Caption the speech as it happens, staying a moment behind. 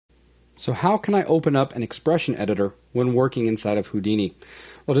So how can I open up an expression editor when working inside of Houdini?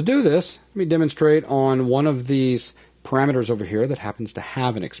 Well, to do this, let me demonstrate on one of these parameters over here that happens to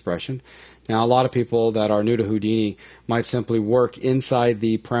have an expression. Now, a lot of people that are new to Houdini might simply work inside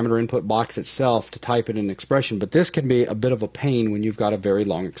the parameter input box itself to type in an expression, but this can be a bit of a pain when you've got a very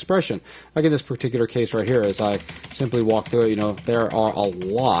long expression. Like in this particular case right here, as I simply walk through it, there are a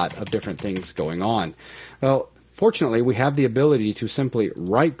lot of different things going on. Well, fortunately, we have the ability to simply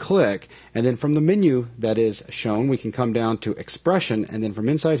right-click, and then from the menu that is shown, we can come down to Expression, and then from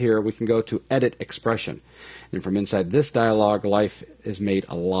inside here, we can go to Edit Expression. And from inside this dialog, life is made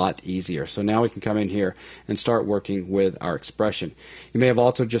a lot easier. So now we can come in here and start working with our expression. You may have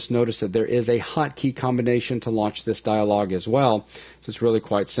also just noticed that there is a hotkey combination to launch this dialog as well. So it's really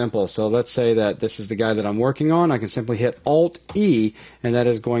quite simple. So let's say that this is the guy that I'm working on. I can simply hit Alt-E, and that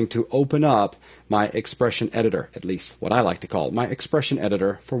is going to open up my expression editor, at least what I like to call it, my expression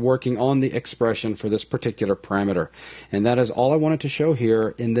editor for working on the expression for this particular parameter. And that is all I wanted to show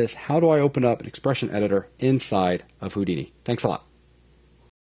here in this How Do I Open Up an Expression Editor inside of Houdini. Thanks a lot.